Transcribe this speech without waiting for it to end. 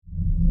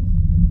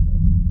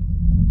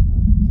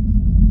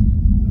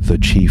The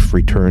chief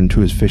returned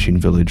to his fishing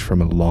village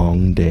from a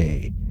long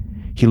day.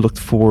 He looked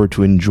forward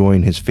to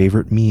enjoying his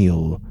favorite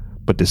meal,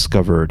 but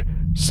discovered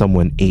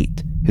someone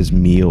ate his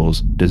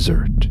meal's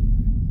dessert.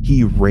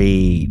 He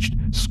raged,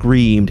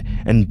 screamed,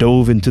 and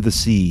dove into the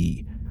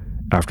sea.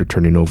 After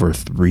turning over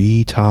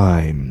 3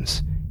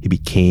 times, he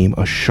became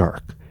a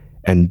shark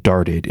and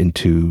darted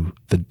into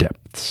the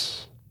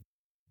depths.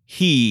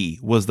 He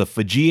was the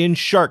Fijian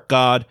shark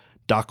god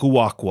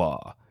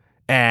Dakuwaqua,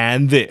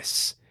 and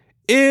this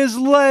is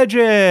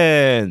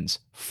Legends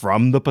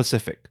from the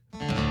Pacific.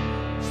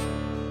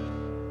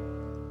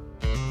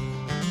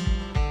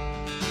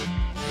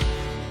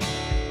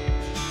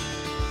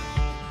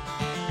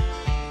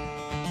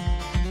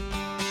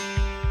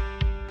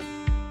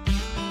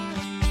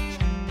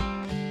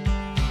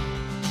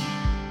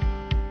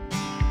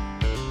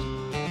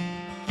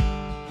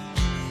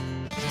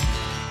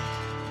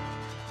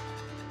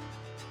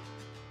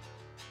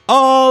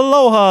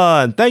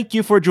 Aloha, and thank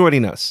you for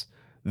joining us.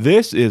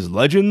 This is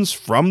Legends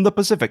from the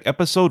Pacific,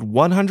 episode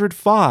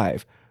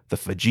 105, the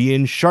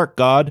Fijian shark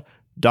god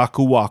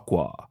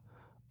Dakuwaqua.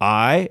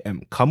 I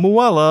am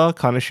Kamuela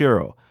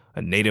Kaneshiro,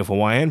 a native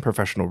Hawaiian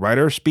professional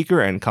writer,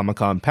 speaker, and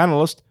Comic-Con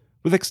panelist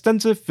with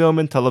extensive film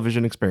and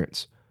television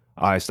experience.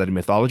 I study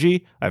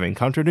mythology, I've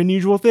encountered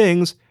unusual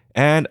things,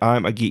 and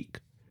I'm a geek.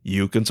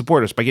 You can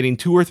support us by getting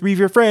 2 or 3 of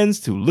your friends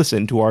to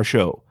listen to our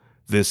show.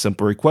 This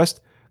simple request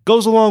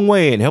goes a long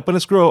way in helping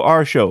us grow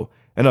our show,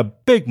 and a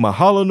big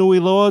mahalo nui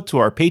loa to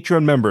our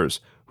Patreon members,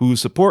 whose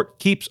support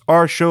keeps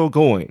our show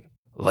going.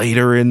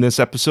 Later in this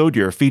episode,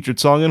 your featured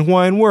song in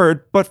Hawaiian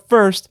word, but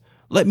first,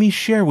 let me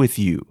share with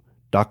you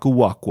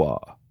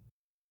Dakuwaqua.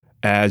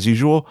 As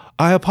usual,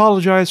 I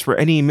apologize for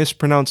any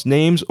mispronounced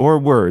names or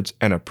words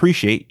and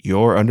appreciate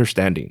your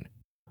understanding.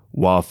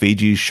 While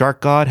Fiji's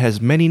shark god has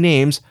many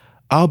names,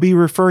 I'll be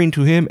referring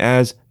to him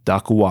as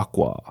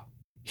Dakuwaqua.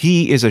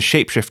 He is a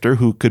shapeshifter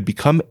who could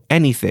become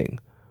anything.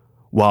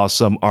 While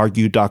some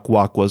argue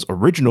Dakuwaqua's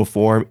original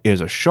form is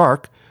a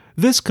shark,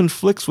 this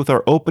conflicts with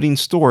our opening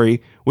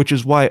story, which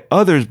is why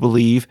others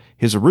believe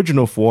his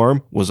original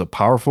form was a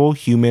powerful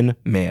human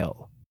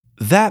male.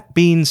 That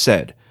being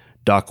said,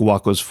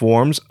 Dakuwaqua's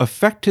forms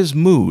affect his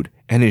mood,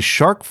 and his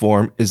shark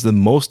form is the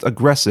most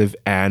aggressive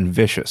and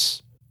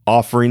vicious.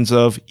 Offerings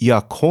of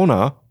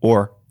yakona,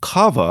 or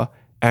kava,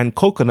 and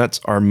coconuts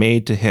are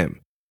made to him.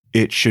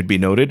 It should be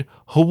noted,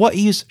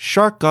 Hawaii's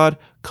shark god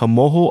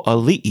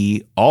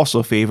Kamohoali'i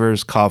also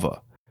favors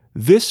kava.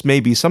 This may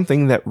be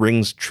something that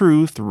rings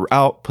true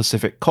throughout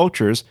Pacific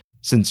cultures,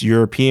 since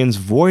Europeans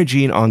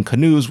voyaging on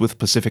canoes with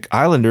Pacific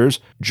Islanders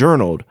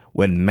journaled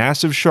when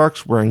massive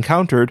sharks were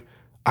encountered,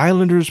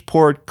 islanders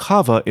poured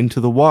kava into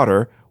the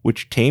water,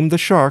 which tamed the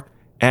shark,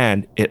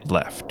 and it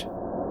left.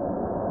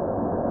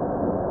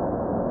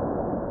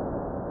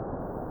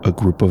 A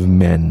group of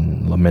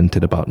men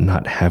lamented about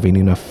not having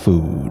enough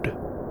food.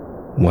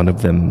 One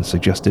of them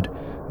suggested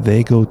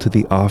they go to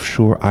the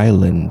offshore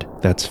island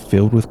that's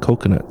filled with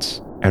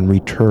coconuts and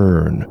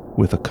return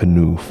with a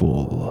canoe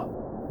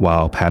full.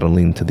 While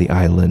paddling to the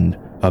island,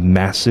 a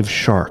massive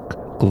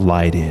shark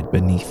glided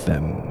beneath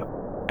them.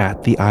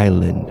 At the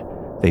island,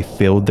 they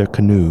filled their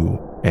canoe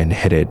and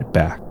headed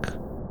back.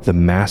 The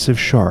massive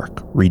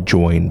shark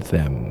rejoined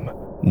them.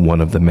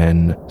 One of the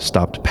men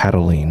stopped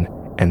paddling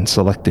and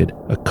selected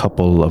a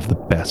couple of the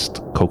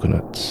best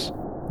coconuts.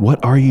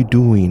 "What are you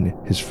doing?"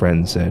 his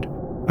friend said.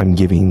 "I'm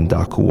giving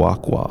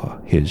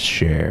Dakuwaqua his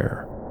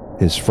share."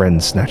 His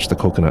friend snatched the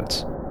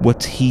coconuts.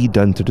 "What's he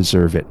done to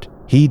deserve it?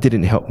 He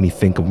didn't help me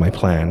think of my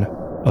plan."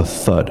 A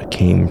thud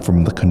came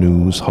from the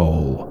canoe's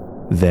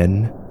hull.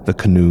 Then the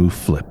canoe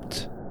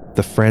flipped.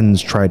 The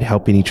friends tried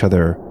helping each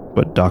other,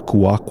 but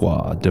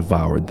Dakuwaqua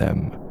devoured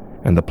them,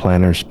 and the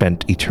planner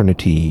spent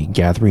eternity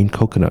gathering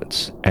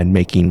coconuts and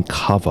making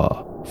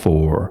kava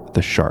for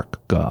the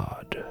shark god.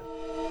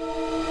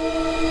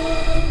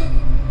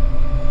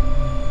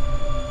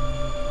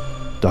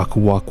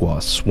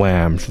 Dakuwaqua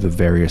swam through the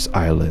various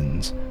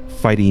islands,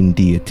 fighting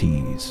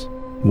deities.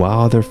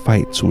 While their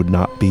fights would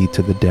not be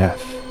to the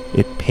death,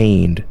 it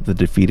pained the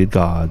defeated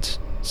gods,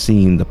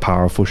 seeing the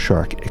powerful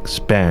shark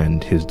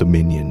expand his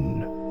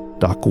dominion.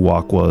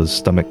 Dakuwaqua's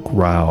stomach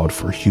growled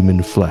for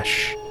human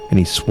flesh, and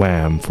he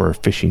swam for a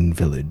fishing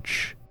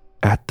village.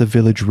 At the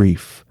village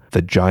reef,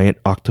 the giant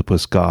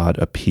octopus god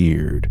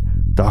appeared.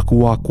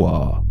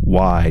 "Dakuwaqua,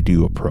 why do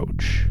you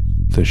approach?"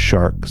 The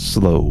shark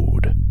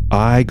slowed.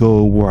 "I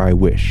go where I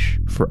wish,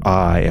 for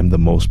I am the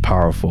most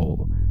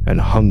powerful,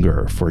 and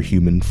hunger for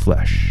human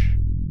flesh.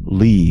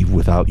 Leave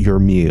without your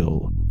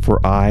meal, for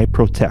I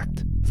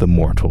protect the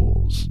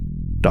mortals."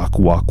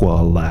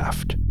 Dakuwaqua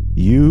laughed.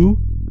 "You,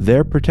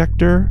 their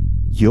protector?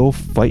 You'll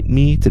fight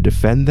me to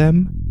defend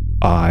them?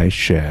 I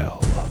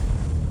shall."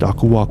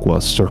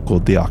 Dakuwaqua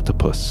circled the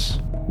octopus,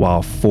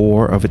 while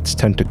 4 of its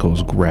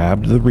tentacles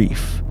grabbed the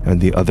reef and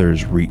the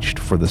others reached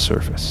for the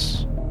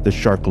surface. The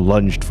shark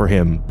lunged for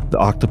him. The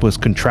octopus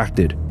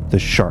contracted. The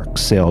shark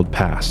sailed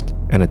past,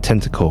 and a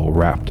tentacle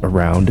wrapped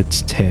around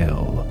its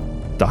tail.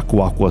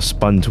 Dakuwaqua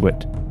spun to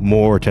it.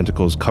 More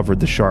tentacles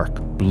covered the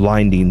shark,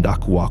 blinding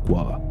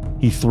Dakuwaqua.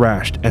 He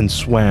thrashed and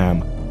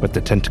swam, but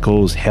the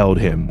tentacles held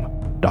him.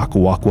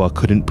 Dakuwakwa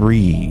couldn't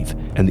breathe,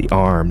 and the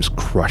arms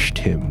crushed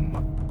him.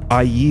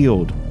 I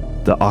yield.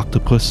 The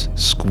octopus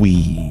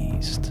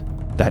squeezed.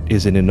 That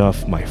isn't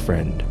enough, my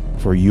friend,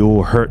 for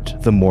you'll hurt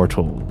the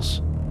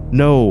mortals.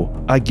 No,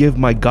 I give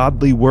my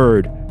godly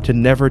word to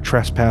never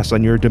trespass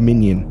on your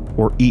dominion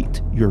or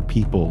eat your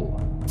people.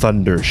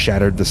 Thunder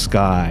shattered the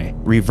sky,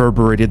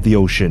 reverberated the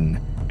ocean,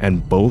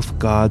 and both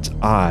gods'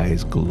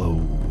 eyes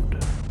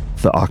glowed.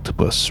 The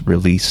octopus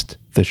released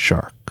the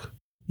shark.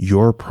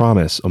 Your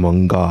promise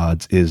among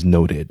gods is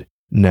noted.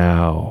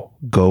 Now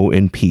go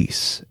in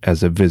peace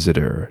as a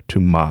visitor to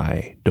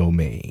my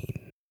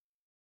domain.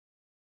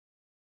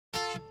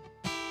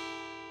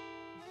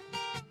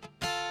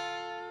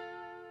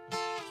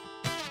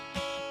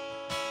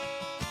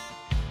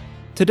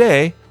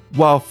 Today,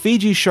 while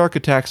Fiji shark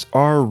attacks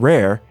are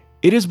rare,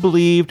 it is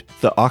believed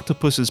the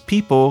octopus's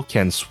people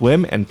can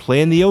swim and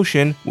play in the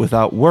ocean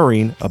without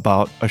worrying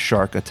about a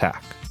shark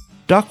attack.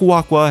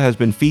 Dakuwakwa has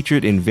been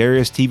featured in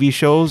various TV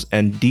shows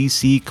and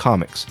DC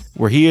Comics,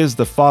 where he is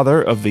the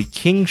father of the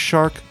king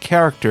shark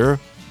character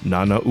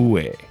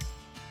Nanaue.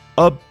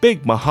 A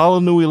big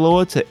mahalo nui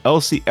loa to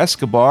Elsie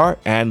Escobar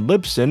and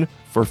Libsyn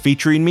for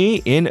featuring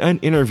me in an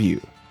interview.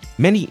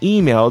 Many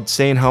emailed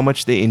saying how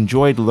much they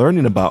enjoyed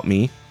learning about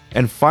me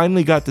and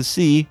finally got to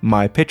see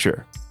my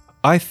picture.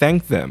 I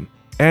thanked them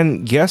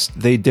and guessed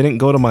they didn't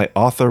go to my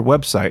author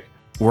website,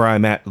 where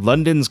I'm at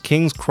London's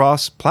King's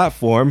Cross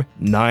platform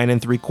 9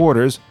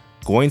 3/4,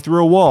 going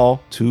through a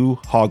wall to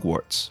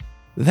Hogwarts.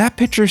 That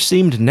picture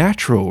seemed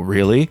natural,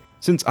 really,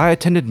 since I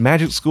attended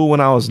magic school when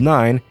I was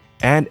 9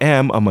 and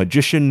am a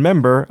magician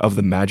member of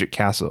the Magic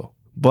Castle.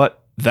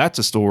 But that's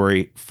a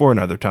story for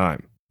another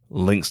time.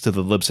 Links to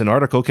the Libsyn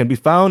article can be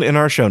found in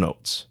our show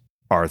notes.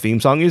 Our theme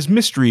song is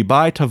Mystery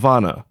by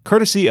Tavana,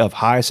 courtesy of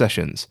High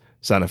Sessions.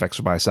 Sound effects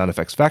are by Sound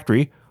Effects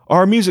Factory.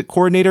 Our music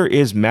coordinator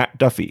is Matt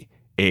Duffy,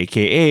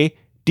 aka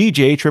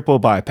DJ Triple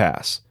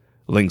Bypass.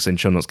 Links and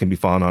show notes can be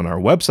found on our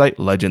website,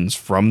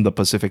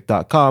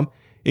 legendsfromthepacific.com,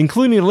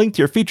 including a link to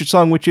your featured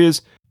song, which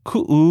is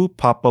Ku'u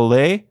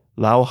Papale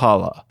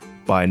Lauhala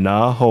by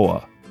Na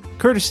Hoa,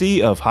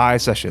 courtesy of High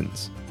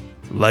Sessions.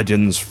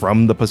 Legends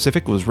from the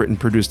Pacific was written,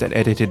 produced, and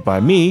edited by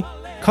me,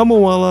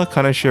 Kamuela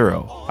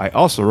Kaneshiro. I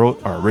also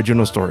wrote our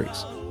original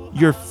stories.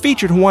 Your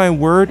featured Hawaiian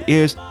word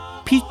is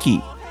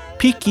piki.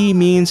 Piki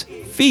means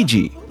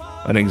Fiji.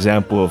 An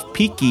example of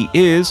piki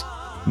is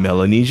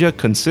Melanesia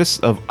consists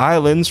of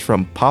islands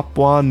from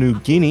Papua New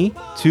Guinea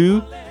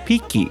to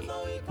Piki.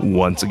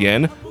 Once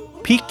again,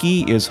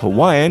 Piki is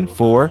Hawaiian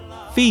for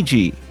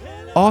Fiji.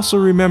 Also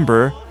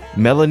remember,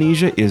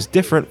 Melanesia is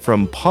different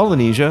from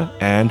Polynesia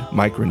and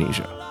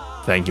Micronesia.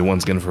 Thank you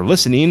once again for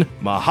listening.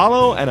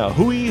 Mahalo and a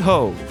hui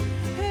ho!